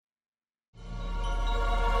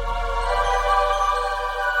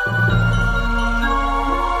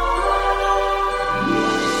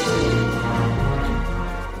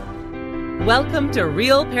Welcome to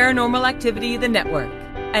Real Paranormal Activity, the network.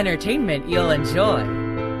 Entertainment you'll enjoy.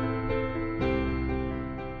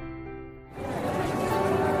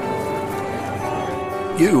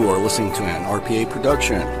 You are listening to an RPA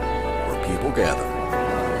production where people gather.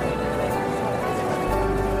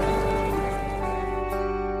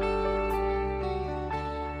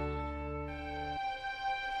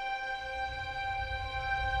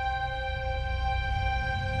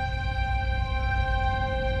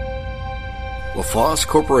 LaFosse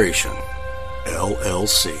Corporation,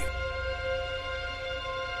 LLC.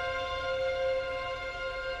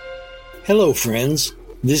 Hello, friends.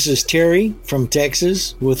 This is Terry from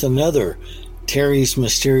Texas with another Terry's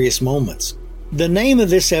Mysterious Moments. The name of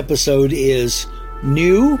this episode is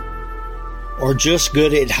New or Just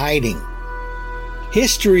Good at Hiding.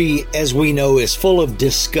 History, as we know, is full of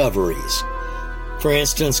discoveries. For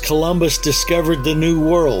instance, Columbus discovered the New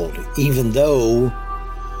World, even though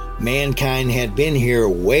mankind had been here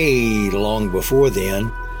way long before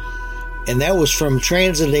then, and that was from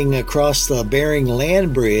transiting across the Bering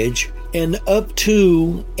Land Bridge and up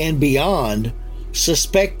to and beyond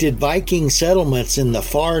suspected Viking settlements in the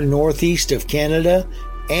far northeast of Canada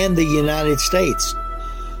and the United States.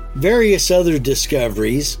 Various other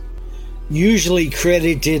discoveries, usually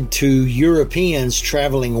credited to Europeans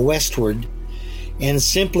traveling westward and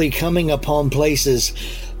simply coming upon places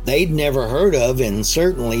they'd never heard of and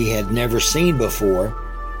certainly had never seen before.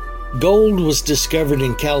 Gold was discovered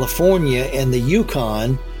in California and the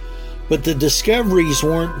Yukon, but the discoveries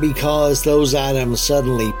weren't because those items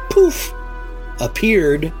suddenly, poof,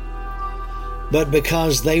 appeared, but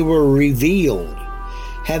because they were revealed,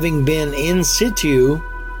 having been in situ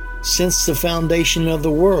since the foundation of the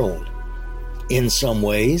world, in some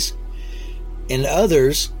ways, and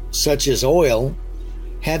others, such as oil,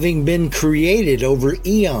 having been created over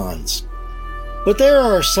eons. But there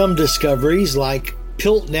are some discoveries like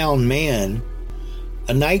Piltdown Man,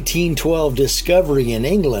 a 1912 discovery in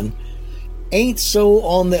England, ain't so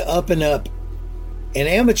on the up and up. An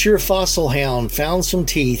amateur fossil hound found some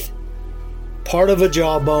teeth, part of a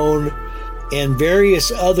jawbone, and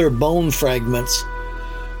various other bone fragments,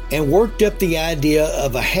 and worked up the idea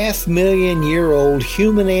of a 500,000-year-old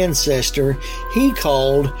human ancestor he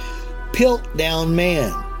called Piltdown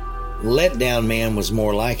Man. Letdown Man was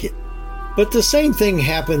more like it. But the same thing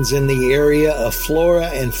happens in the area of flora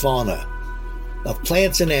and fauna, of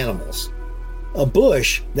plants and animals. A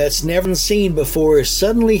bush that's never been seen before is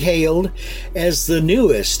suddenly hailed as the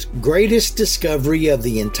newest, greatest discovery of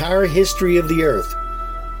the entire history of the earth.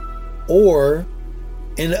 Or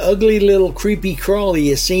an ugly little creepy crawly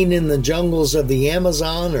is seen in the jungles of the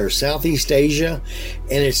Amazon or Southeast Asia,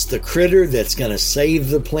 and it's the critter that's going to save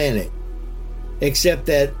the planet. Except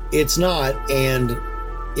that it's not, and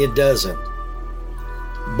it doesn't.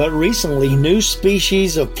 But recently, new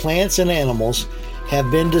species of plants and animals have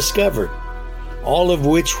been discovered, all of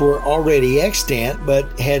which were already extant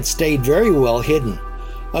but had stayed very well hidden.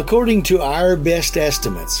 According to our best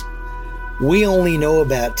estimates, we only know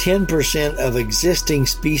about 10% of existing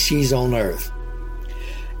species on Earth.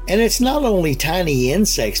 And it's not only tiny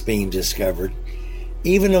insects being discovered.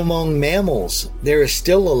 Even among mammals, there is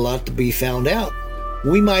still a lot to be found out.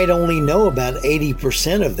 We might only know about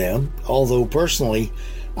 80% of them, although personally,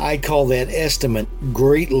 I'd call that estimate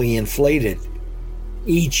greatly inflated.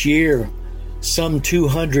 Each year, some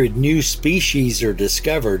 200 new species are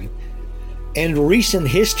discovered, and recent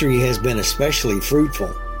history has been especially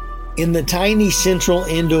fruitful. In the tiny central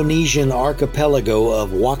Indonesian archipelago of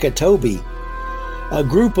Wakatobi, a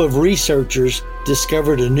group of researchers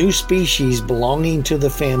discovered a new species belonging to the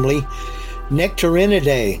family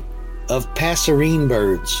Nectarinidae of passerine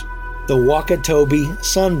birds, the Wakatobi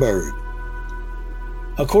sunbird.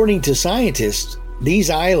 According to scientists, these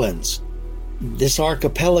islands, this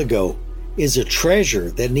archipelago, is a treasure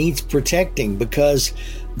that needs protecting because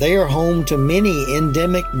they are home to many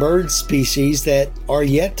endemic bird species that are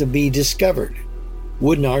yet to be discovered.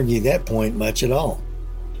 Wouldn't argue that point much at all.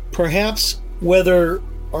 Perhaps, whether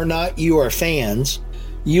or not you are fans,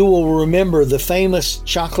 you will remember the famous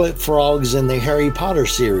chocolate frogs in the Harry Potter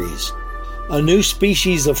series. A new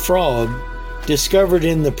species of frog discovered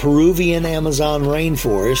in the Peruvian Amazon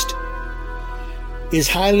rainforest is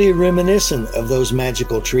highly reminiscent of those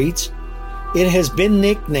magical treats. It has been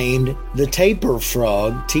nicknamed the tapir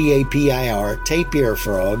frog, T-A-P-I-R, tapir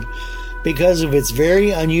frog, because of its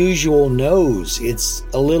very unusual nose. It's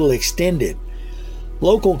a little extended.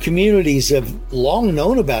 Local communities have long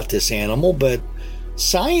known about this animal, but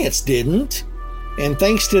science didn't. And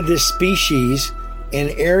thanks to this species, an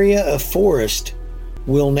area of forest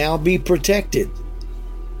will now be protected.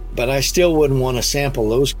 But I still wouldn't want to sample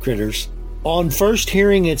those critters. On first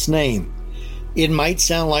hearing its name, it might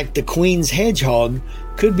sound like the Queen's hedgehog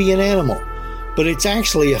could be an animal, but it's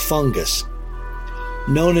actually a fungus.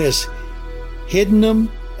 Known as Hydnum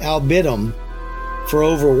albidum for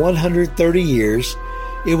over 130 years,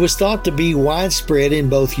 it was thought to be widespread in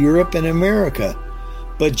both Europe and America,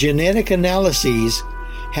 but genetic analyses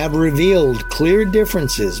have revealed clear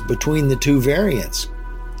differences between the two variants.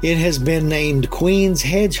 It has been named Queen's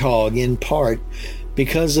hedgehog in part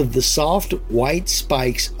because of the soft white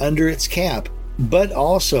spikes under its cap, but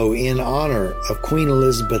also in honor of Queen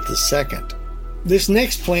Elizabeth II. This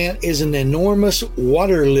next plant is an enormous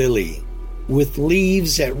water lily with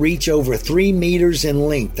leaves that reach over 3 meters in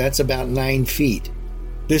length. That's about 9 feet.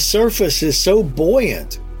 The surface is so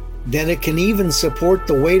buoyant that it can even support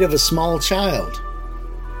the weight of a small child.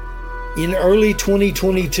 In early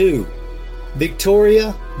 2022,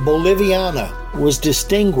 Victoria boliviana was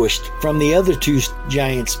distinguished from the other two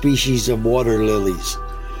giant species of water lilies,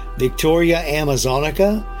 Victoria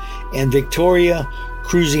amazonica and Victoria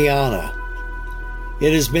cruziana.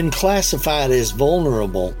 It has been classified as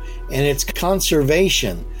vulnerable, and its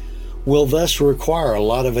conservation will thus require a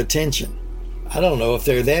lot of attention. I don't know if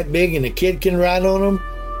they're that big and a kid can ride on them.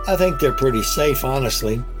 I think they're pretty safe,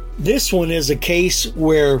 honestly. This one is a case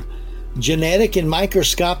where genetic and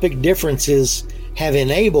microscopic differences have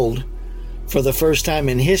enabled, for the first time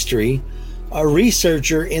in history, a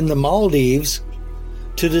researcher in the Maldives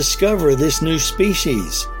to discover this new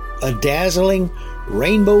species, a dazzling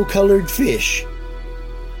rainbow-colored fish.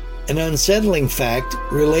 An unsettling fact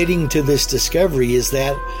relating to this discovery is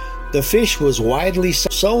that the fish was widely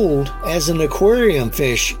sold as an aquarium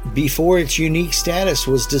fish before its unique status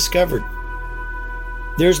was discovered.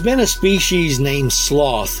 There's been a species named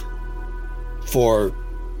sloth for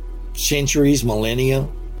centuries, millennia,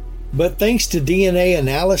 but thanks to DNA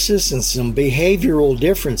analysis and some behavioral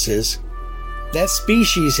differences, that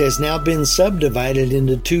species has now been subdivided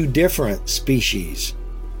into 2 different species.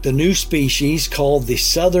 The new species, called the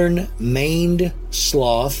southern maned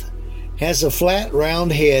sloth, has a flat,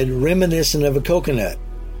 round head reminiscent of a coconut.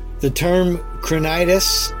 The term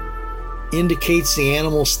crinitis indicates the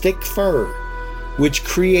animal's thick fur, which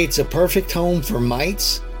creates a perfect home for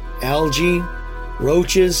mites, algae,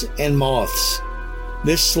 roaches, and moths.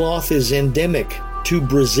 This sloth is endemic to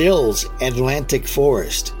Brazil's Atlantic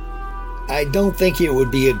forest. I don't think it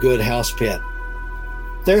would be a good house pet.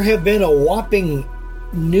 There have been a whopping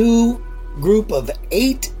new group of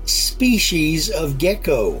 8 species of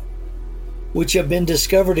gecko, which have been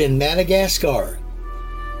discovered in Madagascar,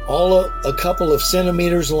 all a couple of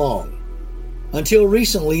centimeters long. Until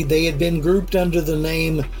recently, they had been grouped under the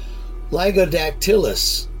name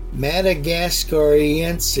Lygodactylus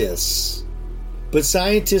madagascariensis. But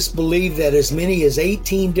scientists believe that as many as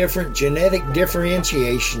 18 different genetic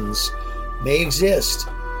differentiations may exist.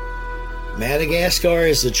 Madagascar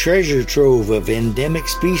is a treasure trove of endemic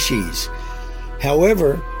species.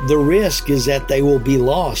 However, the risk is that they will be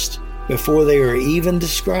lost before they are even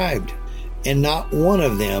described, and not one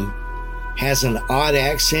of them has an odd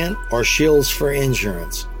accent or shills for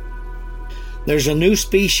insurance. There's a new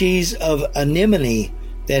species of anemone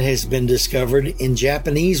that has been discovered in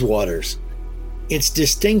Japanese waters. Its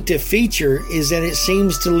distinctive feature is that it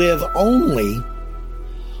seems to live only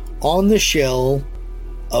on the shell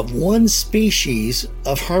of one species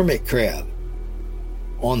of hermit crab.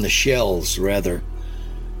 On the shells, rather.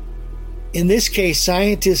 In this case,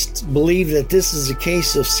 scientists believe that this is a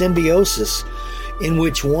case of symbiosis in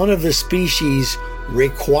which one of the species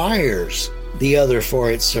requires the other for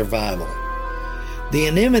its survival. The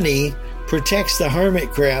anemone protects the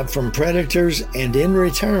hermit crab from predators, and in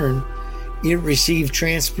return, it received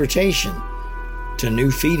transportation to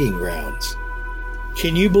new feeding grounds.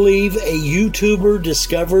 Can you believe a YouTuber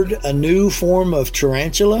discovered a new form of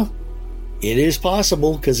tarantula? It is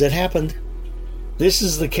possible because it happened. This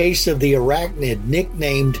is the case of the arachnid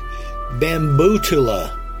nicknamed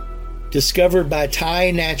Bambutula, discovered by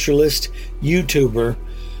Thai naturalist YouTuber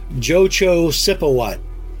Jocho Sipawat,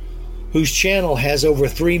 whose channel has over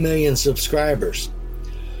 3 million subscribers.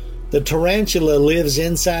 The tarantula lives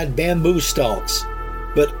inside bamboo stalks,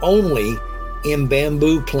 but only in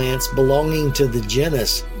bamboo plants belonging to the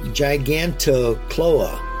genus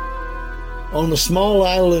Gigantocloa. On the small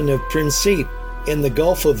island of Principe in the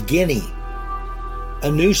Gulf of Guinea,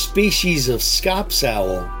 a new species of scops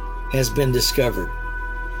owl has been discovered.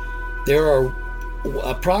 There are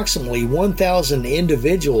approximately 1,000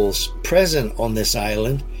 individuals present on this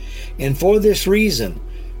island, and for this reason,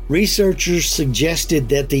 researchers suggested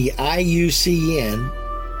that the IUCN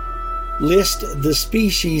list the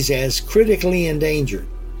species as critically endangered.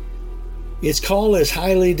 Its call is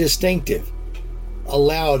highly distinctive, a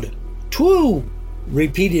loud "twoo"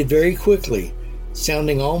 repeated very quickly,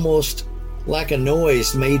 sounding almost like a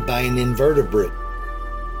noise made by an invertebrate.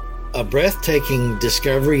 A breathtaking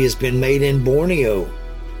discovery has been made in Borneo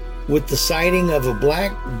with the sighting of a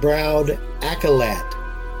black-browed akalat,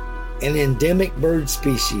 an endemic bird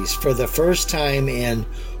species, for the first time in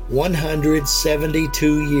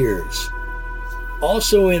 172 years.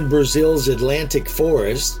 Also in Brazil's Atlantic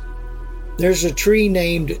forest, there's a tree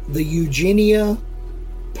named the Eugenia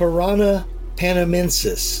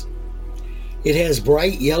paranapanamensis. It has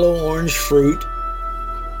bright yellow-orange fruit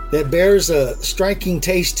that bears a striking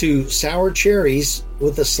taste to sour cherries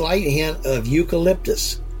with a slight hint of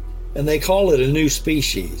eucalyptus, and they call it a new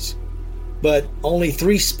species. But only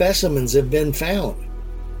 3 specimens have been found.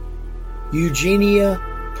 Eugenia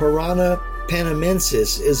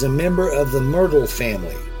paranapanamensis is a member of the myrtle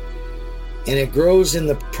family, and it grows in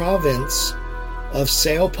the province of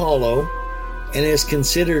Sao Paulo and is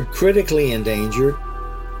considered critically endangered,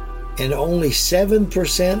 and only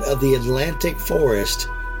 7% of the Atlantic forest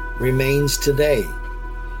remains today,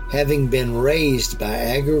 having been raised by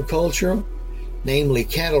agriculture, namely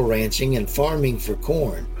cattle ranching and farming for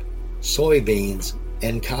corn, soybeans,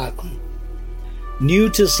 and cotton. New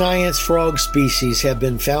to science frog species have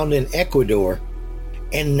been found in Ecuador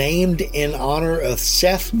and named in honor of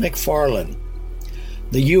Seth MacFarlane,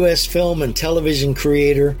 the U.S. film and television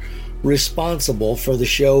creator responsible for the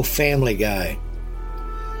show Family Guy.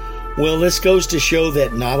 Well, this goes to show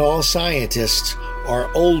that not all scientists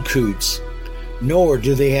are old coots, nor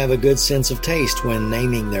do they have a good sense of taste when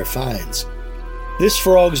naming their finds. This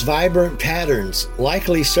frog's vibrant patterns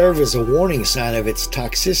likely serve as a warning sign of its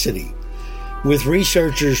toxicity, with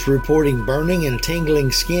researchers reporting burning and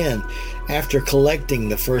tingling skin after collecting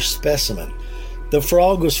the first specimen. The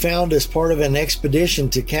frog was found as part of an expedition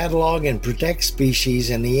to catalog and protect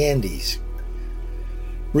species in the Andes.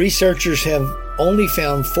 Researchers have only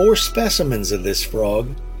found 4 specimens of this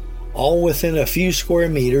frog, all within a few square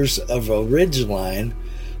meters of a ridgeline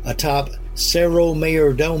atop Cerro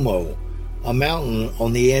Mayordomo, a mountain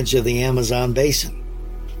on the edge of the Amazon basin.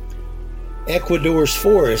 Ecuador's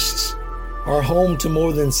forests are home to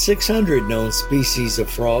more than 600 known species of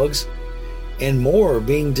frogs, and more are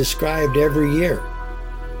being described every year.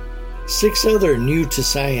 6 other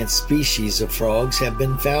new-to-science species of frogs have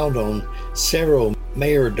been found on Cerro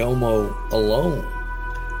Mayordomo alone.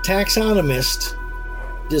 Taxonomists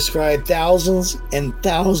describe thousands and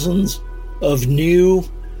thousands of new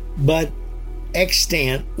but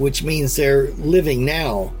extant, which means they're living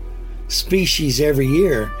now, species every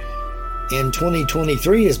year, and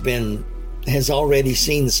 2023 has already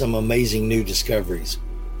seen some amazing new discoveries.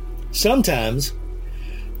 Sometimes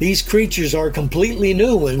these creatures are completely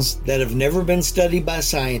new ones that have never been studied by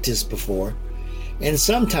scientists before, and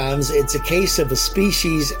sometimes it's a case of a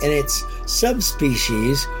species and its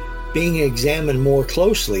subspecies being examined more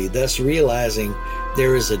closely, thus realizing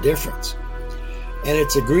there is a difference. And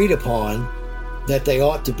it's agreed upon that they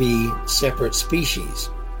ought to be separate species.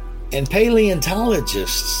 And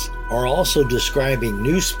paleontologists are also describing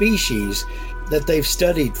new species that they've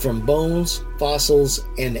studied from bones, fossils,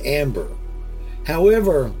 and amber.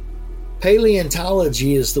 However,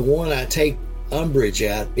 paleontology is the one I take umbrage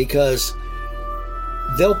at, because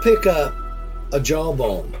they'll pick up a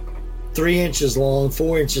jawbone 3 inches long,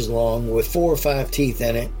 4 inches long, with 4 or 5 teeth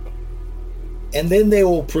in it, and then they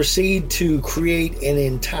will proceed to create an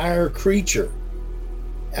entire creature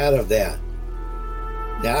out of that.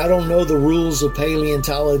 Now, I don't know the rules of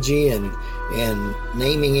paleontology and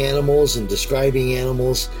naming animals and describing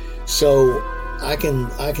animals, so I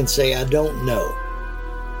can say I don't know.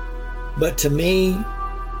 But to me,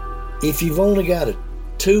 if you've only got a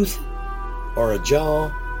tooth or a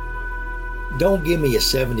jaw, don't give me a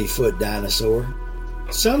 70-foot dinosaur.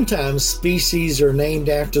 Sometimes species are named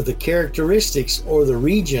after the characteristics or the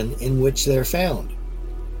region in which they're found.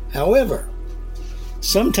 However,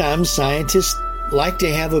 sometimes scientists like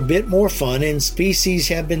to have a bit more fun, and species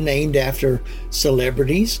have been named after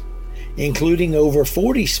celebrities, including over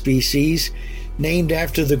 40 species named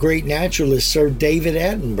after the great naturalist Sir David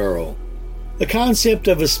Attenborough. The concept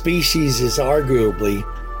of a species is arguably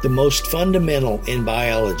the most fundamental in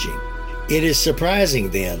biology. It is surprising,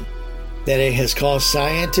 then, that it has caused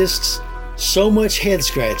scientists so much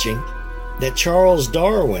head-scratching that Charles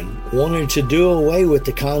Darwin wanted to do away with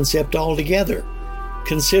the concept altogether,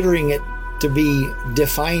 considering it to be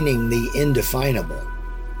defining the indefinable.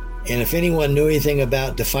 And if anyone knew anything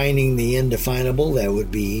about defining the indefinable, that would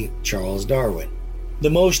be Charles Darwin. The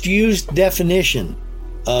most used definition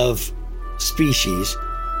of species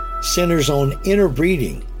centers on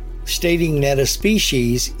interbreeding, stating that a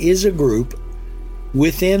species is a group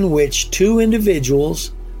within which two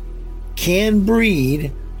individuals can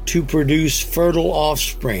breed to produce fertile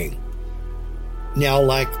offspring. Now,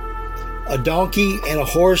 like a donkey and a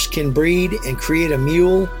horse can breed and create a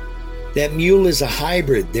mule, that mule is a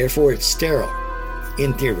hybrid, therefore it's sterile,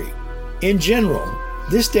 in theory. In general,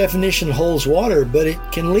 this definition holds water, but it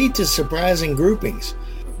can lead to surprising groupings.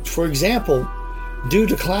 For example, due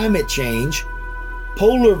to climate change,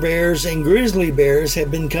 polar bears and grizzly bears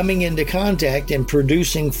have been coming into contact and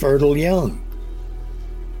producing fertile young.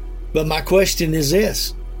 But my question is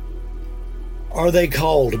this: are they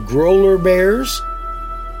called growler bears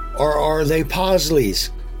or are they posleys?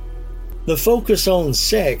 The focus on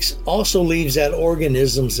sex also leaves out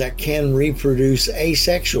organisms that can reproduce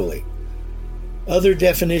asexually. Other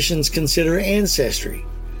definitions consider ancestry,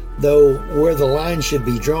 though where the line should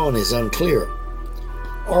be drawn is unclear.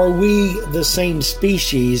 Are we the same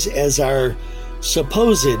species as our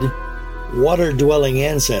supposed water-dwelling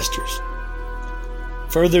ancestors?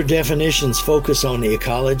 Further definitions focus on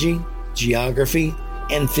ecology, geography,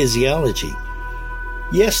 and physiology.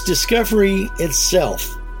 Yes, discovery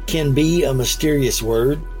itself can be a mysterious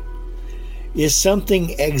word. Is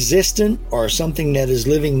something existent or something that is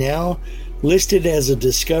living now listed as a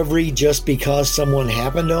discovery just because someone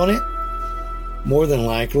happened on it? More than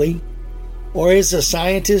likely. Or is a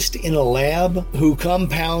scientist in a lab who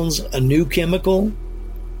compounds a new chemical,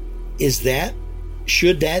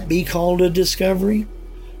 should that be called a discovery?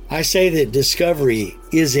 I say that discovery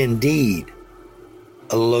is indeed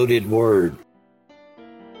a loaded word.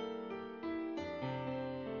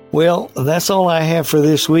 Well, that's all I have for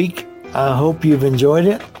this week. I hope you've enjoyed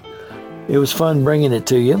it. It was fun bringing it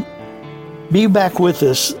to you. Be back with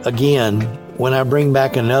us again when I bring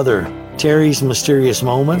back another Terry's Mysterious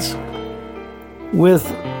Moments with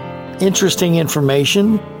interesting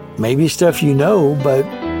information, maybe stuff you know, but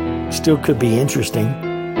still could be interesting.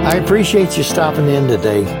 I appreciate you stopping in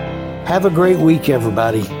today. Have a great week,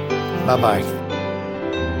 everybody. Bye-bye.